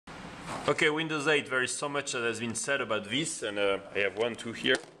Okay, Windows 8, there is so much that has been said about this, and I have one, two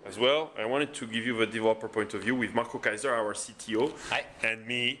here as well. I wanted to give you the developer point of view with Marco Kaiser, our CTO, Hi. and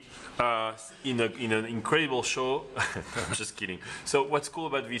me in an incredible show. I'm just kidding. So what's cool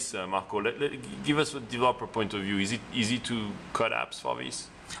about this, Marco? Give us a developer point of view. Is it easy to code apps for this?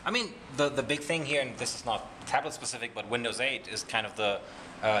 I mean, the big thing here, and this is not tablet specific, but Windows 8 is kind of the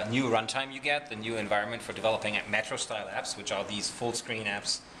new runtime you get, the new environment for developing Metro style apps, which are these full screen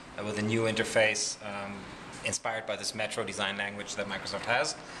apps with a new interface inspired by this Metro design language that Microsoft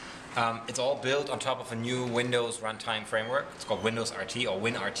has. It's all built on top of a new Windows runtime framework. It's called Windows RT or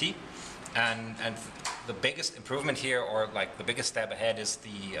WinRT. And the biggest improvement here, or like the biggest step ahead, is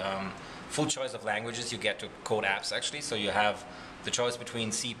the full choice of languages you get to code apps actually. So you have the choice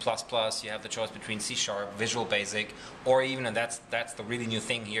between C++, you have the choice between C#, Visual Basic, or even, and that's the really new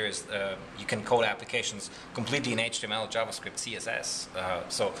thing here, is you can code applications completely in HTML, JavaScript, CSS.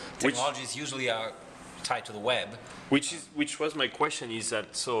 So technologies usually are tied to the web. Which was my question, is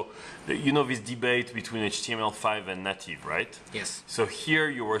that, so you know this debate between HTML5 and native, right? Yes. So here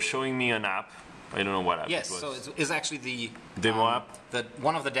you were showing me an app. I don't know what app yes, it was. so it's actually the demo app.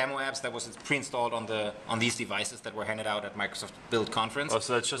 One of the demo apps that was pre-installed on these devices that were handed out at Microsoft Build Conference. Oh,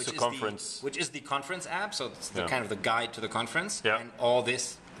 so that's just a conference. Which is the conference app. So it's the Yeah. kind of the guide to the conference. Yeah. And all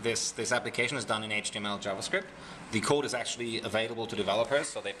this application is done in HTML, JavaScript. The code is actually available to developers,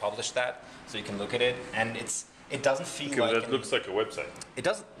 so they publish that, so you can look at it, and it doesn't feel like that looks like a website. it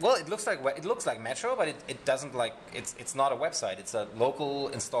doesn't. Well, it looks like Metro, but it doesn't like it's not a website. It's a local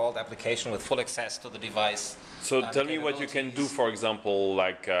installed application with full access to the device. So tell me what you can do, for example,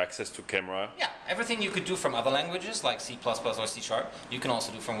 like access to camera. Yeah, everything you could do from other languages like C++ or C#, you can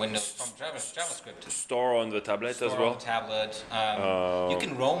also do from Windows, from JavaScript. Store on the tablet as Store well. on the tablet. You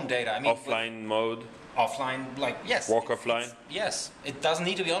can roam data. I mean, Offline mode. offline, like, yes. Walk offline? Yes. It doesn't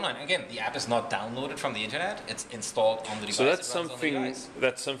need to be online. Again, the app is not downloaded from the internet. It's installed on the device. So that's it runs on the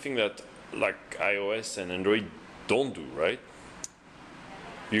device. something that like iOS and Android don't do, right?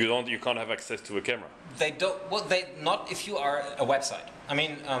 You can't have access to a camera. They don't. Well, not if you are a website. I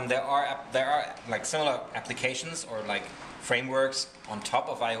mean, there are like similar applications or like frameworks on top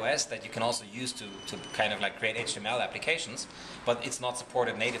of iOS that you can also use to kind of like create HTML applications, but it's not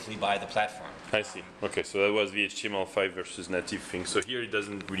supported natively by the platform. I see. Okay, so that was the HTML5 versus native thing. So here it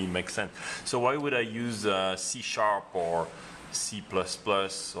doesn't really make sense. So why would I use C# or C++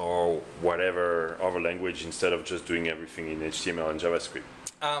 or whatever other language instead of just doing everything in HTML and JavaScript?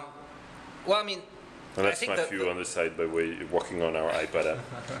 Well, I mean, and that's my view on the side by way working on our iPad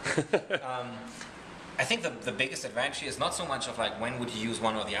app. I think the biggest advantage is not so much of like when would you use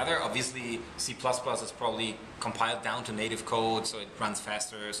one or the other. Obviously, C++ is probably compiled down to native code, so it runs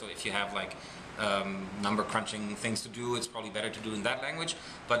faster. So if you have like number crunching things to do, it's probably better to do in that language.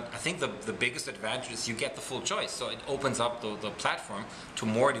 But I think the biggest advantage is you get the full choice. So it opens up the platform to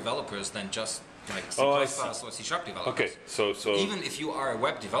more developers than just like C++ or C# developers. Okay, so even if you are a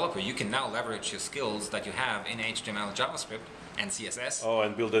web developer, you can now leverage your skills that you have in HTML, JavaScript, and CSS. Oh,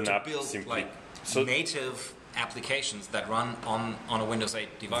 and build an app build, simply. Like, native applications that run on a Windows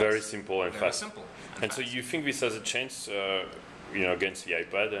 8 device. Very simple and Very fast. Simple and so you think this has a chance, against the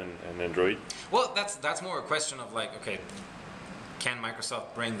iPad and Android? Well, that's more a question of like, okay, can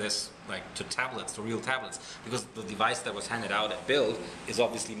Microsoft bring this like to tablets, to real tablets? Because the device that was handed out at Build is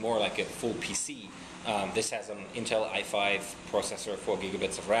obviously more like a full PC. This has an Intel i5 processor, 4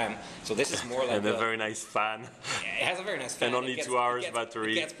 gigabits of RAM. So this is more like and a very nice fan. Yeah, it has a very nice fan. And only 2 hours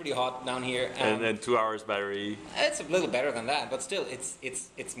battery. It gets pretty hot down here. And then 2 hours battery. It's a little better than that, but still,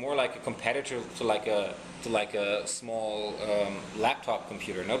 it's more like a competitor to like a small laptop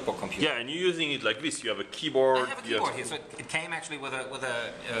computer, notebook computer. Yeah, and you're using it like this. You have a keyboard. I have a keyboard here. So it came actually with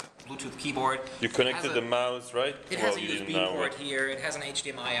a Bluetooth keyboard. You connected the mouse, right? It has a USB port here. It has an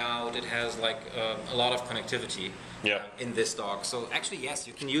HDMI out. It has like a lot of connectivity in this dock. So actually, yes,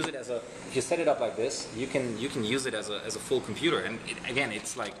 you can use it as a. If you set it up like this, you can use it as a full computer. And again,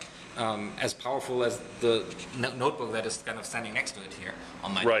 it's like as powerful as the notebook that is kind of standing next to it here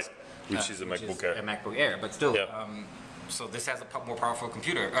on my desk. Which is a MacBook Air. A MacBook Air, but still. So this has a more powerful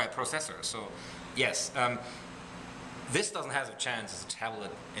processor. So yes. This doesn't have a chance as a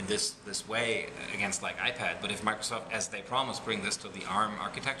tablet in this way against like iPad, but if Microsoft, as they promised, bring this to the ARM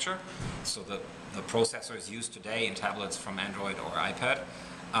architecture, so the processors used today in tablets from Android or iPad,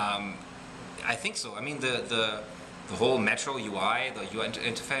 I think so. I mean, the whole Metro UI, the UI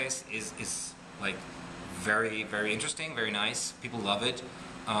interface is like very, very interesting, very nice. People love it.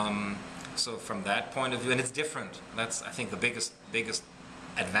 So from that point of view, and it's different. That's, I think, the biggest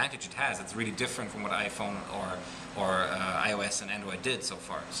advantage it has. It's really different from what iPhone or iOS and Android did so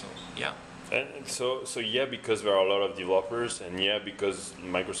far. So yeah. And so yeah, because there are a lot of developers, and yeah, because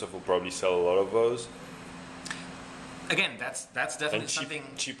Microsoft will probably sell a lot of those. Again, that's definitely And something.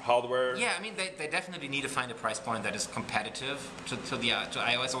 cheap hardware. Yeah, I mean, they definitely need to find a price point that is competitive to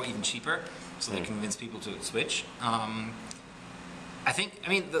iOS or even cheaper, so they can convince people to switch. I think, I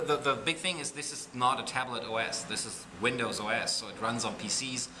mean, the big thing is this is not a tablet OS. This is Windows OS, so it runs on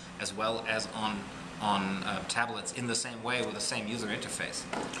PCs as well as on tablets in the same way with the same user interface.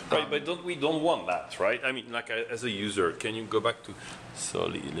 Right, but we don't want that, right? I mean, like as a user, can you go back to? So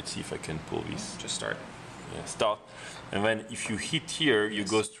let's see if I can pull this. Just start. Yeah, start. And then if you hit here, you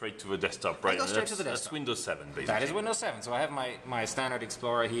go straight to the desktop, right? I go straight to the desktop. That's Windows 7, basically. That is Windows 7. So I have my standard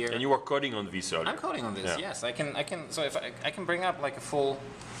Explorer here. And you were coding on this earlier. I'm coding on this. Yeah. Yes, I can. So if I can bring up like a full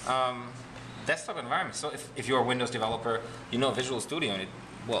desktop environment. So if you're a Windows developer, you know Visual Studio, and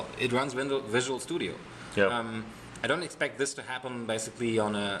it runs Visual Studio. Yeah. I don't expect this to happen basically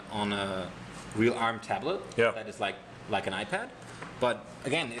on a real ARM tablet. Yeah. That is like an iPad. But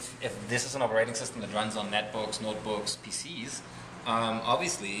again, if this is an operating system that runs on netbooks, notebooks, PCs,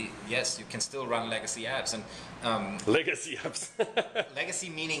 obviously, yes, you can still run legacy apps. And Legacy apps. legacy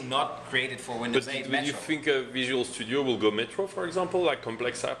meaning not created for Windows 8 do Metro. you think Visual Studio will go Metro, for example, like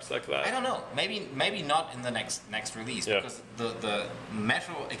complex apps like that? I don't know. Maybe not in the next release, Yeah. because the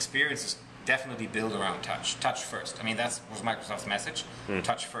Metro experience is definitely built around touch. Touch first. I mean, that was Microsoft's message.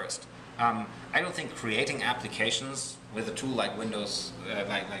 Touch first. I don't think creating applications with a tool like Windows,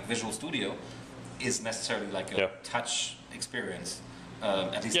 like Visual Studio, is necessarily like a touch experience.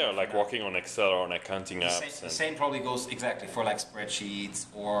 At least like working on Excel or on accounting apps. The same probably goes exactly for like spreadsheets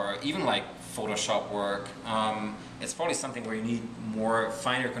or even like Photoshop work. It's probably something where you need more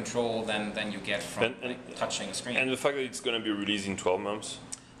finer control than you get from touching a screen. And the fact that it's going to be released in 12 months.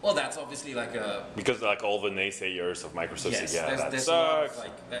 Well, that's obviously like a... Because like all the naysayers of Microsoft say, yeah, that there's sucks. a lot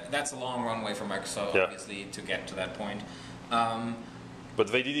of, that's a long runway for Microsoft, obviously, to get to that point. But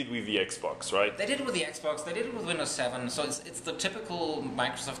they did it with the Xbox, right? They did it with the Xbox, they did it with Windows 7, so it's the typical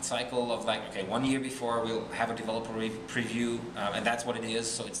Microsoft cycle of like, okay, 1 year before we'll have a developer preview, and that's what it is,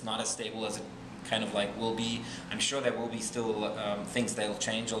 so it's not as stable as it kind of like will be. I'm sure there will be still things that'll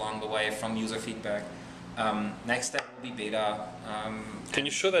change along the way from user feedback. Next step will be beta. Can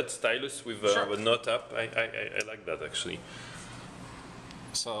you show that stylus with Sure. a note app? I like that actually.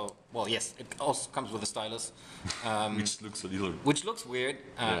 So, well, yes, it also comes with a stylus. Which looks a little... Which looks weird.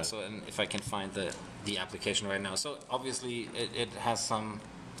 So, and if I can find the application right now. So, obviously, it has some...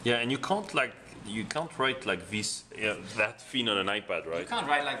 Yeah, and you can't write like this, that thin on an iPad, right? You can't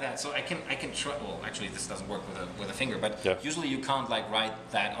write like that. So I can try. Well, actually, this doesn't work with a finger. But usually you can't like write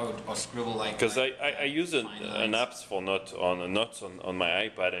that or scribble like. Because I use an apps for notes on my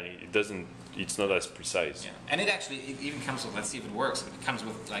iPad, and it doesn't. It's not as precise. Yeah, and it even comes with. Let's see if it works. It comes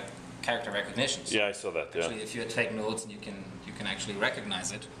with like character recognition. So yeah, I saw that. actually, if you take notes, and you can actually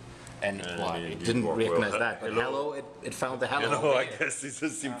recognize it. And it didn't didn't recognize well. that. But hello, it found the hello. Hello, I guess it's a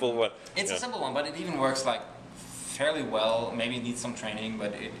simple one. It's a simple one, but it even works like fairly well. Maybe it needs some training,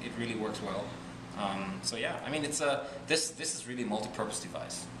 but it really works well. So yeah, I mean, it's this is really a multi-purpose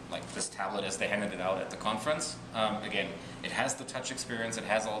device. Like this tablet, as they handed it out at the conference. Again, it has the touch experience. It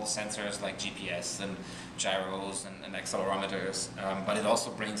has all the sensors like GPS and gyros and accelerometers. But it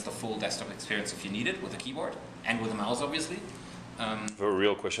also brings the full desktop experience if you need it with a keyboard and with a mouse, obviously. The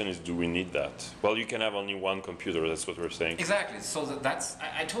real question is, do we need that? Well, you can have only one computer. That's what we're saying. Exactly. So that's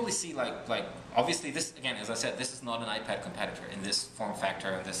I totally see like obviously this, again, as I said, this is not an iPad competitor in this form factor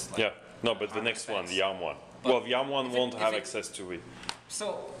and this. Like, no, but the next one, the ARM one. But well, the ARM one won't have access to it.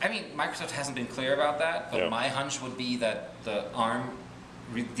 So I mean, Microsoft hasn't been clear about that, but my hunch would be that the ARM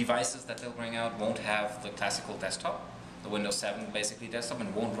devices that they'll bring out won't have the classical desktop, the Windows 7 basically desktop,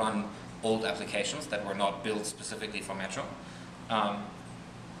 and won't run old applications that were not built specifically for Metro.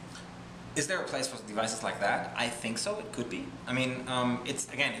 Is there a place for devices like that? I think so. It could be. I mean, it's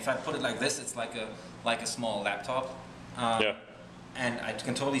again, if I put it like this, it's like a small laptop. And I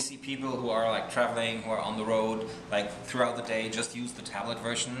can totally see people who are like traveling, who are on the road, like throughout the day, just use the tablet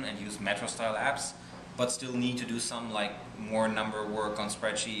version and use Metro-style apps, but still need to do some like more number work on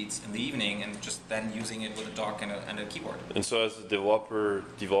spreadsheets in the evening, and just then using it with a dock and a keyboard. And so, as a developer,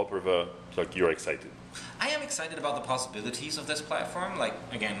 like you're excited. I am excited about the possibilities of this platform, like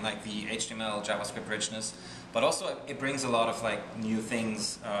again, like the HTML, JavaScript richness, but also it brings a lot of like new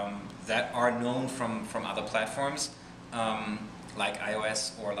things that are known from other platforms, like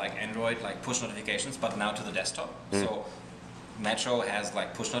iOS or like Android, like push notifications, but now to the desktop. So Metro has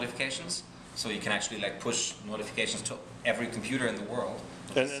like push notifications, so you can actually like push notifications to every computer in the world.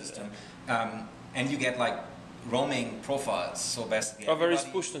 of the system. And you get like roaming profiles, so basically there is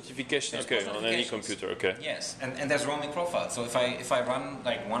push notification, okay, on any computer, okay. Yes, and there's roaming profiles. So if I run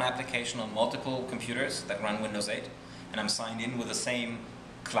like one application on multiple computers that run Windows 8, and I'm signed in with the same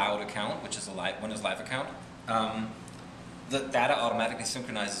cloud account, which is a Windows Live account, the data automatically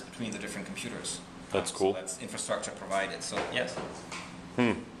synchronizes between the different computers. That's cool. So that's infrastructure provided. So yes.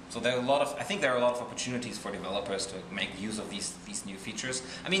 So there are I think there are a lot of opportunities for developers to make use of these new features.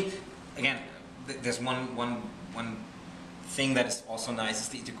 I mean, again, there's one thing that is also nice is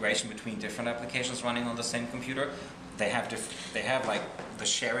the integration between different applications running on the same computer. They have like the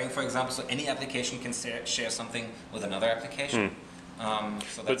sharing, for example, so any application can share something with another application.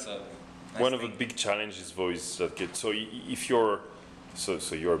 So that's a nice one of the big challenges though is that so if you're so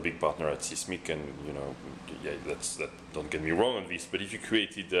you're a big partner at Seesmic, and you know, yeah, that don't get me wrong on this, but if you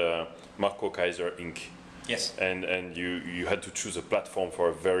created Marco Kaiser Inc. Yes. And you had to choose a platform for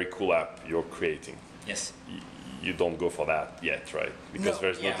a very cool app you're creating. Yes. You don't go for that yet, right? Because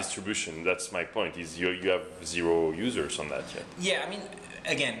there's no distribution. That's my point. Is you have 0 users on that yet? Yeah, I mean,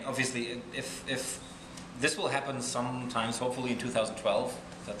 again, obviously, if this will happen sometimes, hopefully in 2012,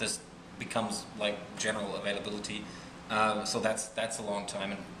 that this becomes like general availability. So that's a long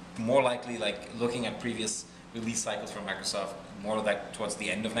time, and more likely, like looking at previous release cycles from Microsoft, more of that towards the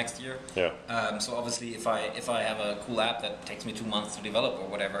end of next year. Yeah. So obviously, if I have a cool app that takes me 2 months to develop or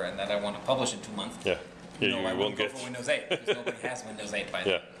whatever, and that I want to publish in 2 months, yeah, you won't won't go get for Windows 8 because nobody has Windows 8 by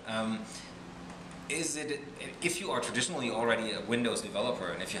then. If you are traditionally already a Windows developer,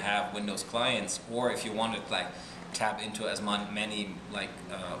 and if you have Windows clients, or if you want to like tap into as many like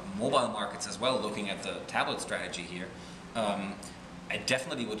mobile markets as well, looking at the tablet strategy here, I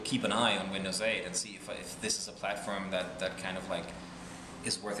definitely would keep an eye on Windows 8 and see if this is a platform that kind of like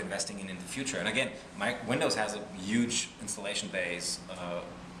is worth investing in the future. And again, Windows has a huge installation base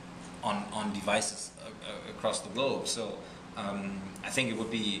on devices across the globe, so I think it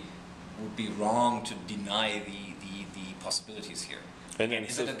would be wrong to deny the possibilities here. And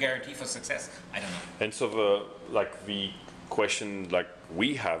is it a guarantee for success? I don't know. And so the question like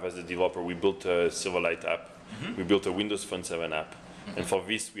we have as a developer, we built a Silverlight app, we built a Windows Phone 7 app, and for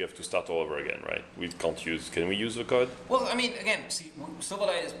this we have to start all over again, right? Can we use the code? Well, I mean, again,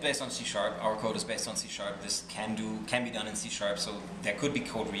 Silverlight is based on C#, our code is based on C#, this can be done in C#, so there could be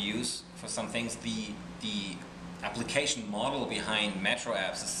code reuse for some things. The application model behind Metro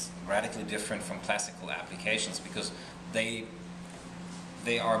apps is radically different from classical applications because they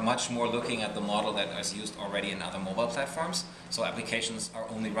are much more looking at the model that is used already in other mobile platforms. So applications are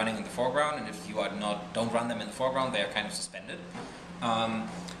only running in the foreground, and if you don't run them in the foreground, they are kind of suspended.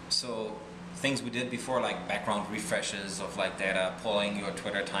 So things we did before, like background refreshes of like data, pulling your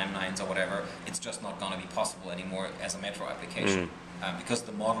Twitter timelines or whatever, it's just not going to be possible anymore as a Metro application because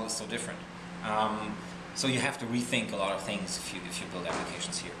the model is so different. So you have to rethink a lot of things if you build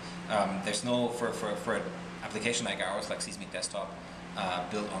applications here. There's no for an application like ours, like Seesmic Desktop,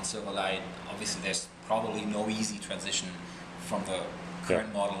 built on Silverlight. Obviously, there's probably no easy transition from the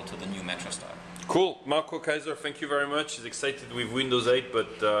current model to the new Metro style. Cool. Marco Kaiser, thank you very much. He's excited with Windows 8,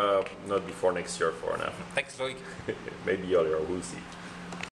 but not before next year for now. Thanks, Loic. Maybe earlier, we'll see.